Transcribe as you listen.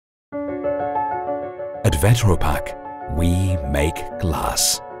At Vetropack, we make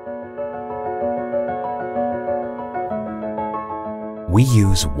glass. We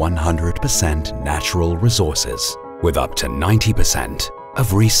use 100% natural resources with up to 90% of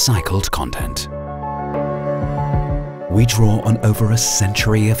recycled content. We draw on over a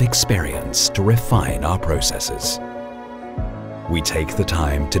century of experience to refine our processes. We take the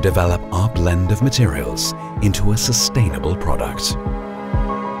time to develop our blend of materials into a sustainable product.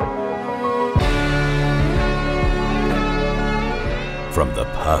 From the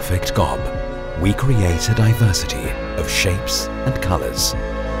perfect gob, we create a diversity of shapes and colors.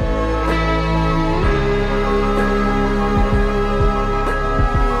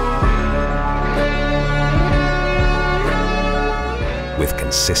 With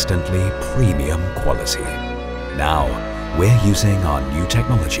consistently premium quality. Now, we're using our new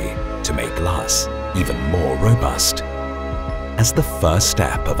technology to make glass even more robust. As the first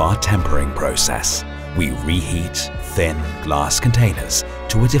step of our tempering process, we reheat thin glass containers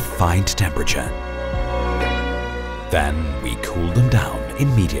to a defined temperature. Then we cool them down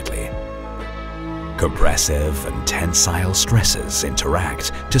immediately. Compressive and tensile stresses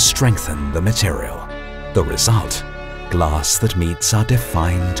interact to strengthen the material. The result, glass that meets our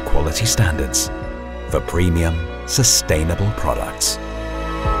defined quality standards for premium, sustainable products.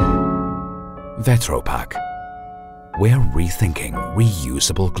 Vetropack. We're rethinking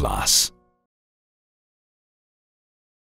reusable glass.